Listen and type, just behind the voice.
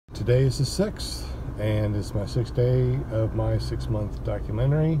Today is the 6th, and it's my 6th day of my 6-month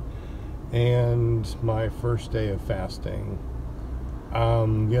documentary and my first day of fasting.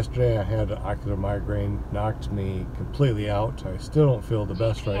 Yesterday I had an ocular migraine, knocked me completely out. I still don't feel the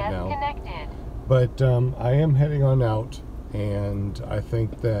best right now. But I am heading on out, and I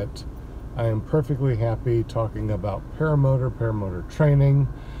think that I am perfectly happy talking about paramotor training,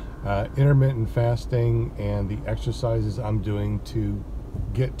 intermittent fasting, and the exercises I'm doing to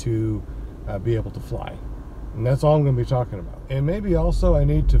get to be able to fly. And that's all I'm going to be talking about. And maybe also I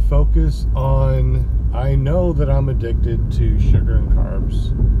need to focus on, I know that I'm addicted to sugar and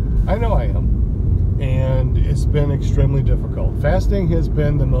carbs. I know I am. And it's been extremely difficult. Fasting has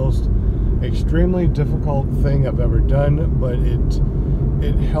been the most extremely difficult thing I've ever done, but it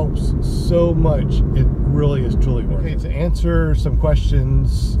helps so much. It really is truly worth it. To answer some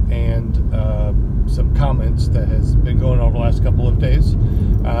questions and some comments that has been going over the last couple of days.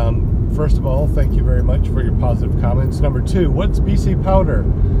 First of all, thank you very much for your positive comments. Number two, what's BC powder?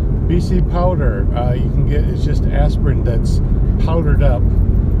 BC powder, you can get, it's just aspirin that's powdered up,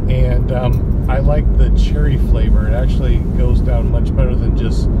 and I like the cherry flavor. It actually goes down much better than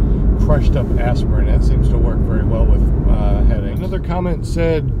just crushed up aspirin. That seems to work very well with headaches. Another comment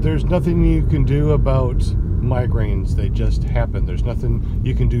said there's nothing you can do about migraines, they just happen. There's nothing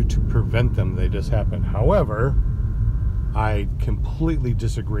you can do to prevent them, they just happen. However, I completely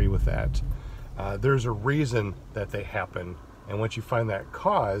disagree with that. There's a reason that they happen, and once you find that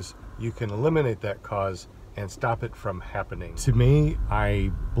cause, you can eliminate that cause and stop it from happening. To me,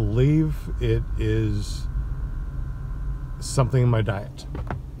 I believe it is something in my diet.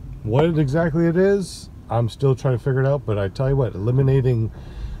 What exactly it is, I'm still trying to figure it out, but I tell you what, eliminating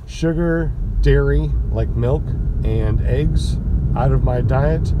sugar, dairy, like milk, and eggs out of my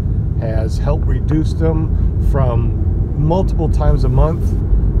diet has helped reduce them from multiple times a month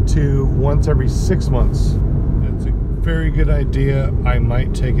to once every 6 months. It's a very good idea. I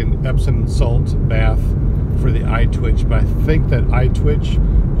might take an Epsom salt bath for the eye twitch, but I think that eye twitch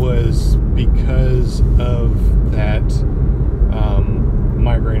was because of that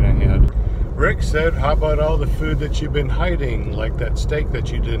migraine I had. Rick said, how about all the food that you've been hiding, like that steak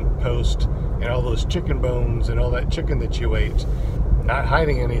that you didn't post, and all those chicken bones and all that chicken that you ate? Not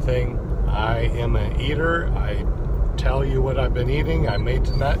hiding anything. I am an eater. I tell you what I've been eating. I may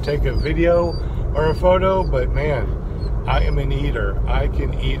not take a video or a photo, but man, I am an eater. I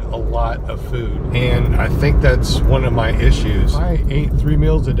can eat a lot of food, and I think that's one of my issues. If I ate 3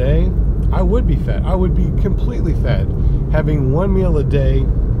 meals a day, I would be fat. I would be completely fat. Having 1 meal a day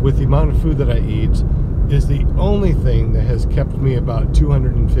with the amount of food that I eat is the only thing that has kept me about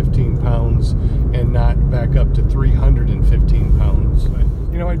 215 pounds and not back up to 315 pounds.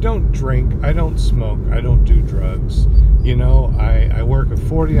 You know, I don't drink, I don't smoke, I don't do drugs. You know, I work a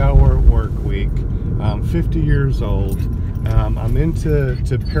 40-hour work week. I'm 50 years old. I'm into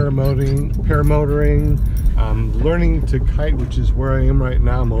paramotoring. I'm learning to kite, which is where I am right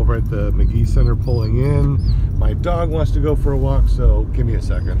now. I'm over at the McGee Center pulling in. My dog wants to go for a walk, so give me a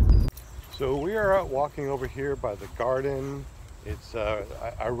second. So we are out walking over here by the garden. It's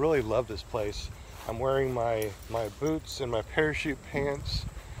I really love this place. I'm wearing my boots and my parachute pants.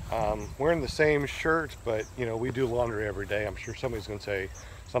 Wearing the same shirt, but you know, we do laundry every day. I'm sure somebody's gonna say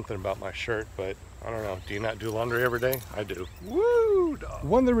something about my shirt, but I don't know. Do you not do laundry every day? I do. Woo, dog.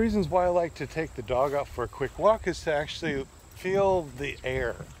 One of the reasons why I like to take the dog out for a quick walk is to actually feel the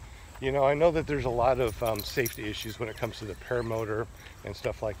air. You know, I know that there's a lot of safety issues when it comes to the paramotor and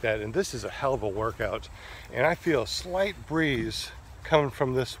stuff like that, and this is a hell of a workout. And I feel a slight breeze coming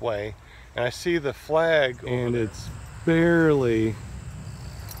from this way, and I see the flag, and it's barely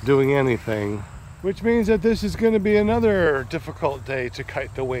doing anything, which means that this is going to be another difficult day to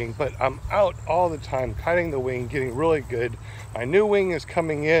kite the wing. But I'm out all the time kiting the wing, getting really good. My new wing is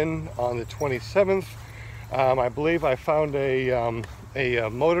coming in on the 27th. I believe I found a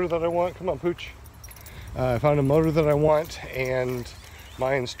motor that I want. Come on, Pooch. I found a motor that I want, and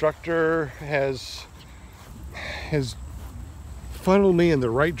my instructor has funneled me in the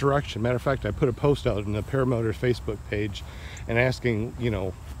right direction. Matter of fact, I put a post out in the Paramotor Facebook page and asking, you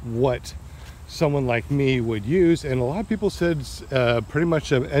know, what someone like me would use, and a lot of people said pretty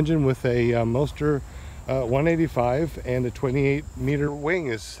much an engine with a Moster 185 and a 28-meter wing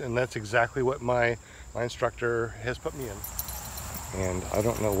is, and that's exactly what my instructor has put me in. And I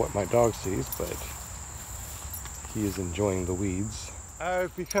don't know what my dog sees, but he is enjoying the weeds.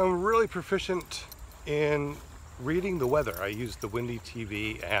 I've become really proficient in reading the weather. I use the Windy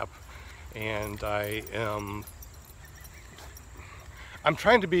TV app, and I'm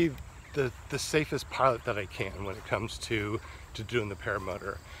trying to be the safest pilot that I can when it comes to to doing the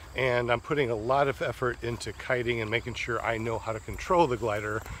paramotor. And I'm putting a lot of effort into kiting and making sure I know how to control the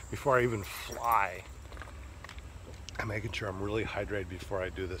glider before I even fly. I'm making sure I'm really hydrated before I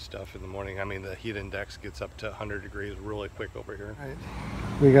do this stuff in the morning. I mean, the heat index gets up to 100 degrees really quick over here. Right.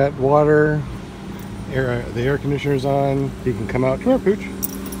 We got water, the air conditioner's on. He can come out. Come here, Pooch.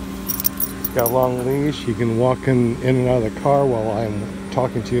 He's got a long leash. He can walk in and out of the car while I'm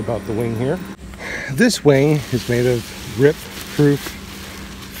talking to you about the wing here. This wing is made of rip-proof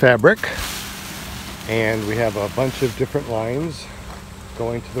fabric, and we have a bunch of different lines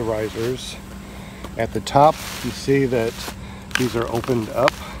going to the risers. At the top, you see that these are opened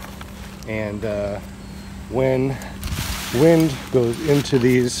up, and when wind goes into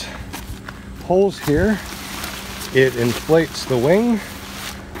these holes here, it inflates the wing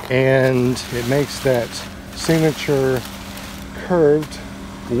and it makes that signature curved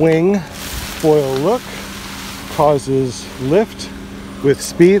wing foil look, causes lift with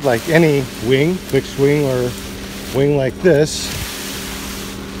speed like any wing, fixed wing or wing like this.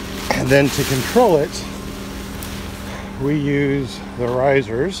 And then to control it, we use the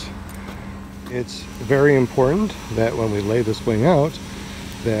risers. It's very important that when we lay this wing out,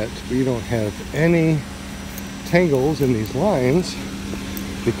 that we don't have any tangles in these lines,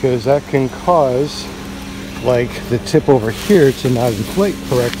 because that can cause, like, the tip over here to not inflate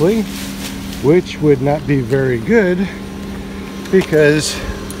correctly, which would not be very good, because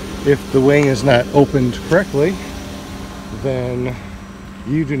if the wing is not opened correctly, then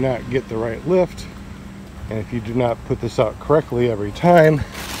you do not get the right lift, and if you do not put this out correctly every time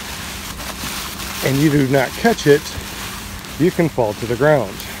and you do not catch it, you can fall to the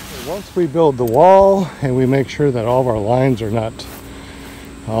ground. Once we build the wall and we make sure that all of our lines are not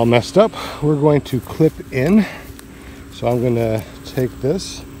all messed up, we're going to clip in. So I'm going to take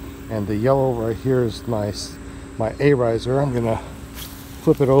this, and the yellow right here is my A riser. I'm going to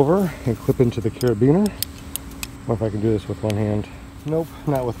flip it over and clip into the carabiner. Or if I can do this with one hand. Nope,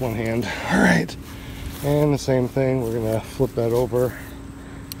 not with one hand. All right, and the same thing, we're gonna flip that over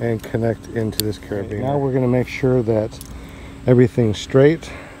and connect into this carabiner. Now we're gonna make sure that everything's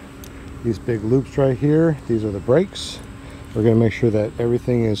straight. These big loops right here, these are the brakes. We're gonna make sure that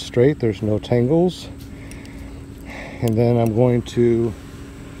everything is straight, there's no tangles. And then I'm going to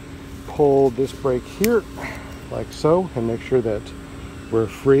pull this brake here, like so, and make sure that we're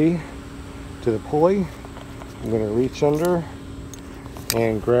free to the pulley. I'm gonna reach under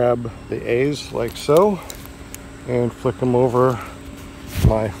and grab the A's like so, and flick them over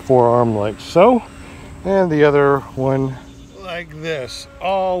my forearm like so, and the other one like this,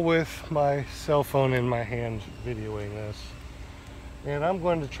 all with my cell phone in my hand videoing this. And I'm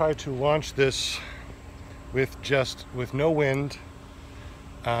going to try to launch this with no wind,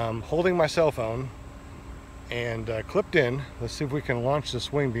 holding my cell phone and clipped in. Let's see if we can launch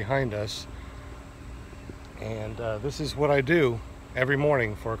this wing behind us. And this is what I do every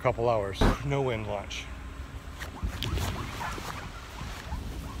morning for a couple hours. No wind launch.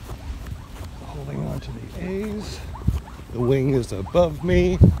 Holding on to the A's. The wing is above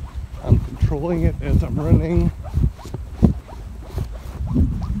me. I'm controlling it as I'm running.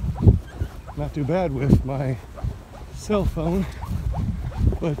 Not too bad with my cell phone,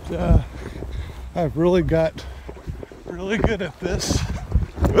 but I've really got really good at this.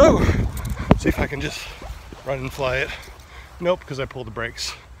 Whoa! See if I can just run and fly it. Nope, because I pulled the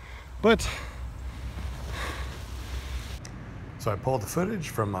brakes. But so I pulled the footage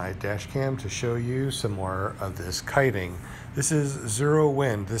from my dash cam to show you some more of this kiting. This is zero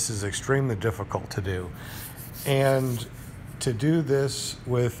wind. This is extremely difficult to do. And to do this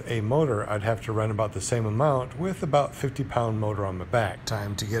with a motor, I'd have to run about the same amount with about 50-pound motor on my back.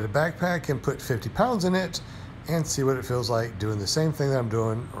 Time to get a backpack and put 50 pounds in it and see what it feels like doing the same thing that I'm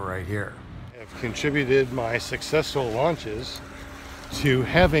doing right here. I've contributed my successful launches to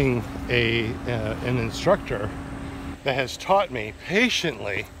having an instructor that has taught me,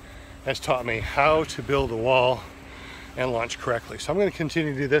 patiently has taught me how to build a wall and launch correctly. So I'm going to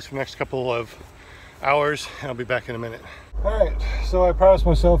continue to do this for the next couple of hours, and I'll be back in a minute. All right, so I promised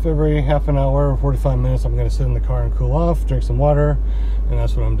myself every half an hour or 45 minutes I'm going to sit in the car and cool off, drink some water, and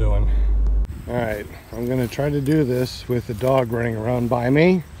that's what I'm doing. All right, I'm going to try to do this with the dog running around by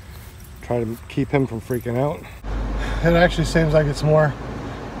me. Try to keep him from freaking out. It actually seems like it's more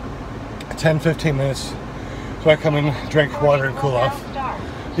 10-15 minutes, so I come and drink water and cool off.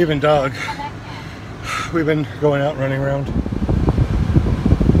 Even dog, we've been going out running around.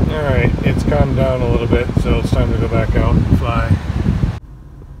 All right, it's calmed down a little bit, so it's time to go back out and fly.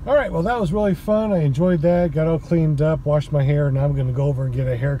 All right, well, that was really fun. I enjoyed that, got all cleaned up, washed my hair. Now I'm gonna go over and get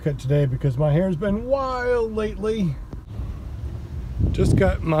a haircut today because my hair's been wild lately. Just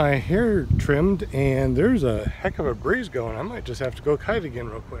got my hair trimmed and there's a heck of a breeze going. I might just have to go kite again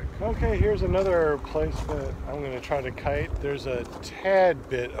real quick. Okay, here's another place that I'm going to try to kite. There's a tad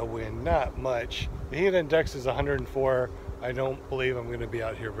bit of wind, not much. The heat index is 104. I don't believe I'm going to be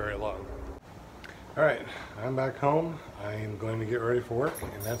out here very long. Alright, I'm back home. I am going to get ready for work,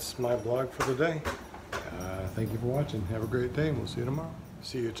 and that's my blog for the day. Thank you for watching. Have a great day, and we'll see you tomorrow.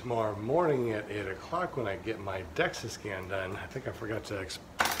 See you tomorrow morning at 8 o'clock when I get my Dexa scan done. I think I forgot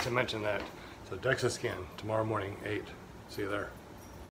to mention that. So Dexa scan tomorrow morning, 8. See you there.